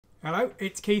Hello,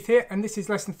 it's Keith here, and this is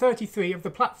lesson 33 of the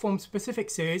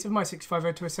platform-specific series of my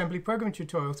 650 assembly programming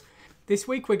tutorials. This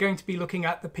week we're going to be looking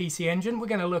at the PC Engine. We're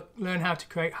going to learn how to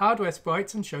create hardware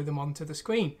sprites and show them onto the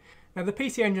screen. Now the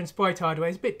PC Engine sprite hardware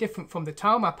is a bit different from the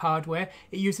tilemap hardware.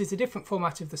 It uses a different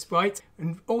format of the sprite,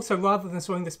 and also rather than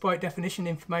storing the sprite definition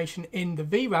information in the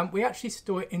VRAM, we actually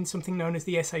store it in something known as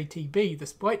the SATB, the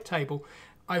sprite table.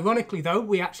 Ironically though,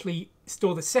 we actually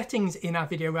store the settings in our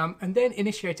video RAM and then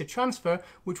initiate a transfer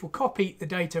which will copy the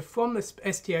data from the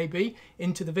STAB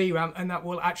into the VRAM, and that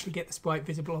will actually get the sprite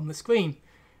visible on the screen.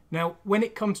 Now when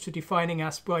it comes to defining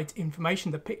our sprite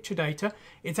information, the picture data,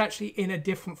 it's actually in a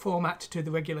different format to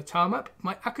the regular tilemap.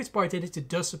 My AccuSprite editor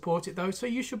does support it though, so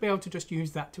you should be able to just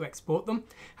use that to export them.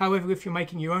 However, if you're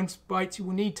making your own sprites, you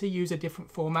will need to use a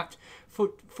different format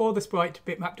for the sprite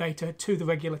bitmap data to the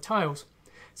regular tiles.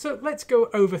 So let's go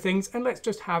over things and let's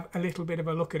just have a little bit of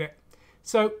a look at it.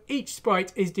 So each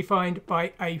sprite is defined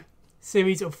by a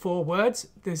series of 4 words.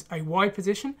 There's a Y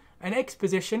position, an X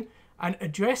position, an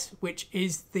address, which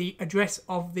is the address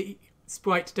of the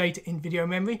sprite data in video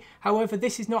memory. However,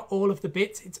 this is not all of the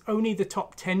bits, it's only the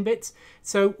top 10 bits.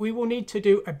 So we will need to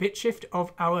do a bit shift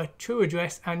of our true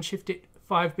address and shift it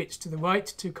 5 bits to the right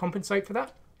to compensate for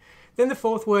that. Then the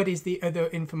 4th word is the other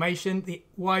information, the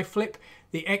Y flip,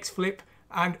 the X flip,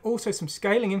 and also some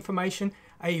scaling information,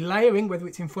 a layering, whether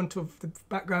it's in front of the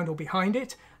background or behind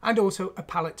it, and also a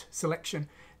palette selection.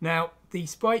 Now, the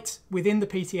sprites within the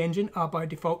PC Engine are by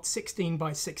default 16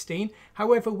 by 16.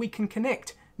 However, we can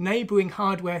connect neighboring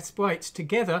hardware sprites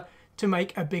together to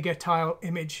make a bigger tile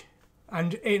image.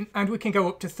 And we can go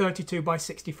up to 32 by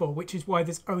 64, which is why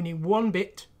there's only 1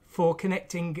 bit for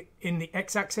connecting in the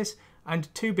X-axis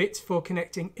and 2 bits for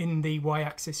connecting in the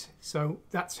Y-axis. So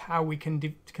that's how we can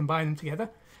combine them together,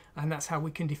 and that's how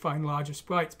we can define larger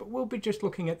sprites. But we'll be just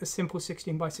looking at the simple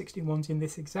 16 by 16 ones in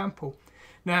this example.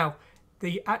 Now,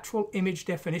 the actual image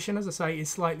definition, as I say, is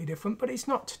slightly different, but it's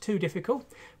not too difficult.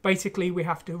 Basically, we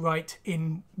have to write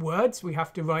in words. We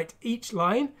have to write each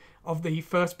line of the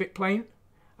first bit plane,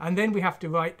 and then we have to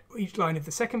write each line of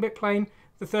the second bit plane,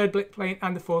 the third bit plane,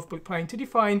 and the fourth bit plane to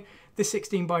define the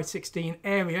 16 by 16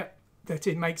 area that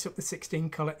it makes up the 16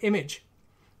 color image.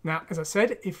 Now, as I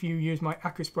said, if you use my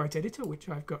AccuSprite editor, which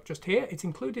I've got just here, it's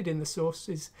included in the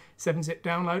source's 7-zip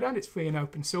download and it's free and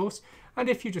open source. And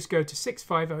if you just go to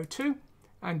 6502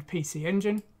 and PC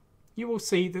Engine, you will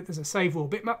see that there's a save raw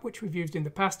bitmap, which we've used in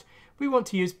the past. We want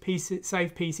to use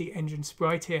save PC Engine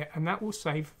Sprite here, and that will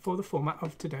save for the format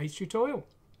of today's tutorial.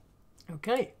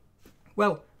 Okay,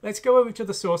 well, let's go over to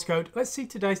the source code. Let's see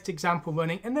today's example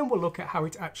running, and then we'll look at how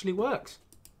it actually works.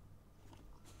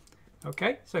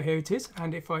 Okay, so here it is,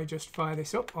 and if I just fire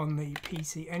this up on the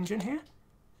PC Engine here,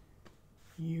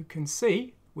 you can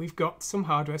see we've got some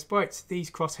hardware sprites.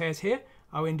 These crosshairs here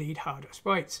are indeed hardware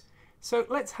sprites. So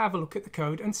let's have a look at the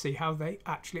code and see how they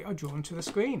actually are drawn to the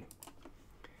screen.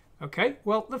 Okay,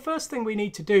 well, the first thing we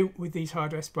need to do with these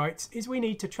hardware sprites is we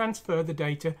need to transfer the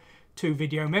data to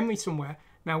video memory somewhere.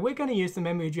 Now we're going to use the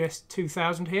memory address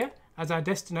 2000 here as our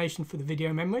destination for the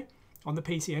video memory on the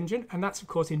PC Engine, and that's of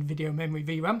course in video memory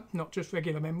VRAM, not just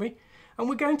regular memory. And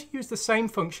we're going to use the same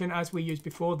function as we used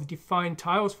before, the define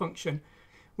tiles function,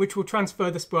 which will transfer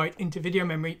the sprite into video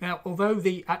memory. Now, although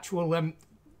the actual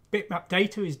bitmap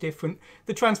data is different,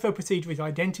 the transfer procedure is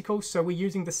identical, so we're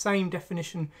using the same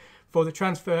definition for the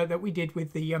transfer that we did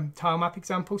with the tilemap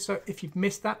example. So if you've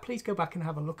missed that, please go back and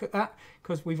have a look at that,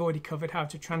 because we've already covered how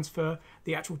to transfer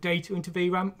the actual data into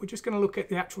VRAM. We're just going to look at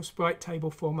the actual sprite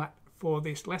table format for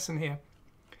this lesson here.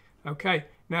 Okay,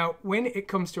 now when it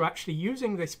comes to actually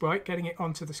using this sprite, getting it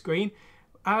onto the screen,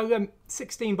 our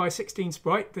 16 by 16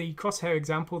 sprite, the crosshair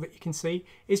example that you can see,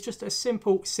 is just a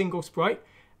simple single sprite,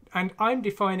 and I'm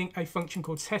defining a function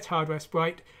called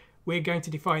setHardwareSprite. We're going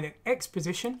to define an X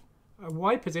position, a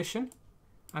Y position,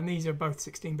 and these are both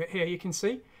 16-bit here, you can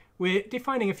see. We're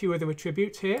defining a few other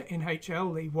attributes here in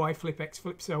HL, the Y flip, X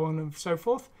flip, so on and so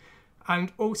forth.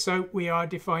 And also we are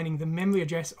defining the memory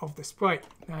address of the sprite.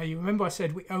 Now you remember I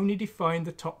said we only define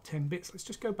the top 10 bits. Let's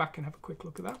just go back and have a quick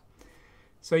look at that.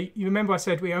 So you remember I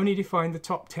said we only define the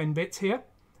top 10 bits here,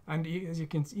 and as you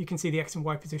can see the X and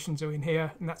Y positions are in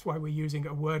here, and that's why we're using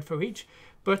a word for each.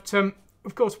 But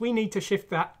of course we need to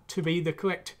shift that to be the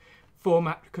correct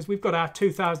format, because we've got our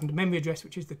 2000 memory address,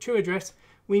 which is the true address.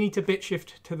 We need to bit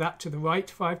shift to that to the right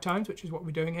 5 times, which is what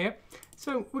we're doing here.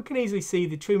 So we can easily see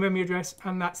the true memory address,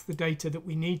 and that's the data that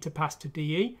we need to pass to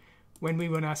DE when we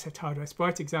run our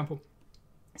setHardwareSprite example.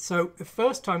 So the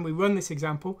first time we run this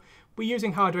example, we're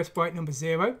using hardware sprite number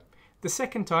 0. The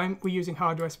second time we're using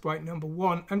hardware sprite number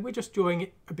 1, and we're just drawing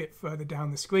it a bit further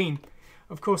down the screen.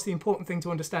 Of course, the important thing to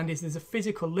understand is there's a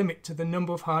physical limit to the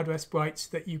number of hardware sprites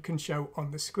that you can show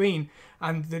on the screen,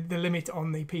 and the limit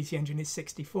on the PC Engine is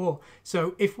 64.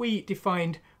 So if we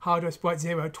defined hardware sprite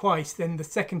 0 twice, then the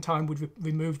second time would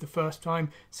remove the first time.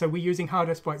 So we're using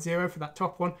hardware sprite 0 for that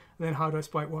top one, and then hardware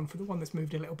sprite 1 for the one that's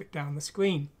moved a little bit down the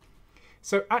screen.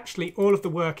 So actually all of the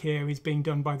work here is being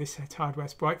done by this set hardware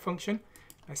sprite function.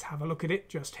 Let's have a look at it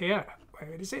just here.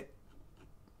 Where is it?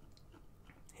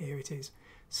 Here it is.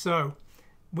 So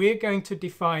we're going to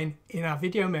define in our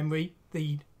video memory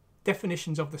the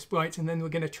definitions of the sprites, and then we're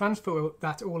going to transfer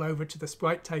that all over to the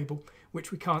sprite table,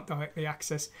 which we can't directly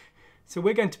access. So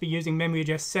we're going to be using memory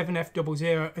address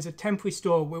 7F00 as a temporary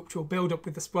store, which will build up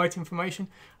with the sprite information,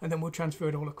 and then we'll transfer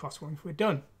it all across once we're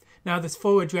done. Now there's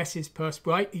 4 addresses per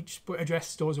sprite. Each address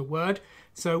stores a word.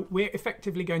 So we're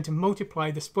effectively going to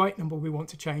multiply the sprite number we want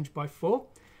to change by 4.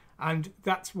 And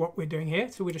that's what we're doing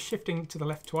here. So we're just shifting to the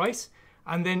left twice.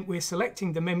 And then we're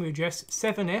selecting the memory address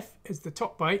 7F as the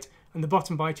top byte, and the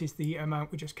bottom byte is the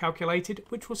amount we just calculated,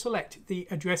 which will select the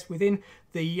address within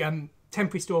the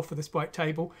temporary store for the sprite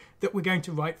table that we're going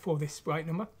to write for this sprite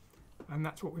number. And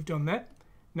that's what we've done there.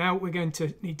 Now we're going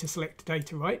to need to select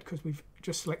data write, because we've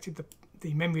just selected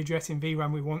the memory address in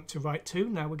VRAM we want to write to.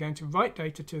 Now we're going to write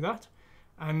data to that,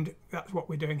 and that's what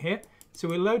we're doing here. So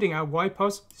we're loading our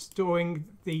YPOS, storing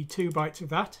the 2 bytes of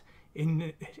that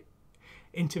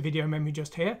into video memory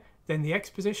just here, then the X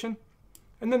position,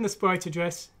 and then the sprite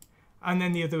address, and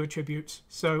then the other attributes.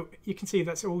 So you can see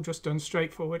that's all just done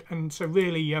straightforward. And so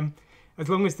really, as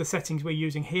long as the settings we're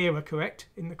using here are correct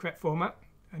in the correct format,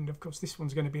 and of course this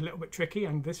one's going to be a little bit tricky,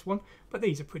 and this one, but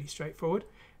these are pretty straightforward,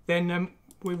 then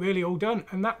we're really all done.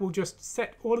 And that will just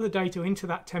set all of the data into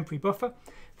that temporary buffer.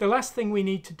 The last thing we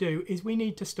need to do is we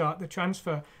need to start the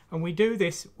transfer, and we do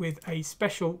this with a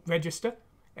special register,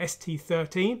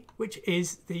 ST13, which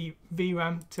is the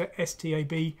VRAM to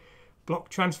STAB block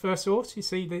transfer source. You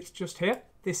see that's just here.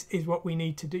 This is what we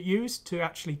need to use to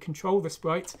actually control the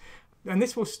sprites, and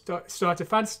this will start a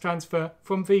fast transfer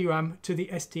from VRAM to the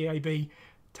STAB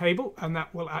table, and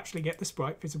that will actually get the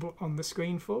sprite visible on the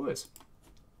screen for us.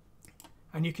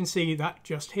 And you can see that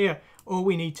just here. All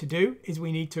we need to do is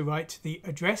we need to write the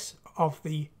address of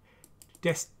the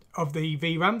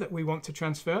VRAM that we want to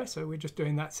transfer. So we're just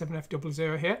doing that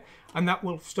 7F00 here, and that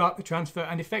will start the transfer,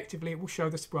 and effectively it will show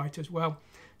the sprite as well.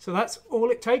 So that's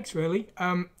all it takes really.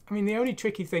 I mean, the only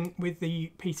tricky thing with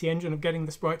the PC Engine of getting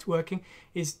the sprites working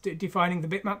is defining the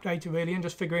bitmap data really, and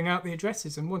just figuring out the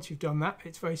addresses. And once you've done that,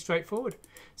 it's very straightforward.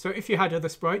 So if you had other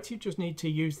sprites, you just need to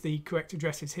use the correct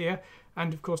addresses here,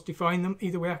 and of course define them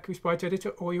either with AccuSprite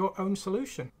Editor or your own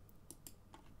solution.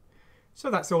 So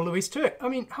that's all there is to it. I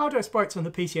mean, hardware sprites on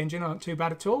the PC Engine aren't too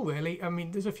bad at all, really. I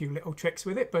mean, there's a few little tricks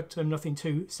with it, but nothing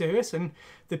too serious. And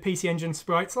the PC Engine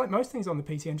sprites, like most things on the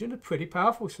PC Engine, are pretty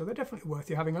powerful, so they're definitely worth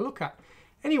you having a look at.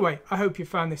 Anyway, I hope you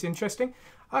found this interesting.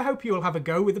 I hope you'll have a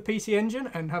go with the PC Engine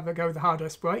and have a go with the hardware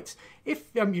sprites.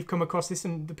 If you've come across this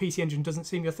and the PC Engine doesn't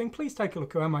seem your thing, please take a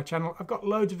look around my channel. I've got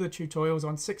loads of the tutorials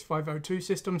on 6502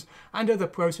 systems and other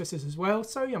processors as well,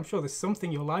 so I'm sure there's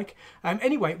something you'll like.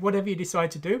 Anyway, whatever you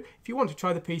decide to do, if you want to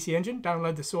try the PC Engine,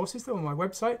 download the sources, they're on my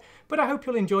website. But I hope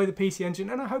you'll enjoy the PC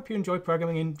Engine, and I hope you enjoy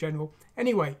programming in general.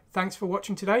 Anyway, thanks for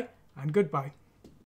watching today, and goodbye.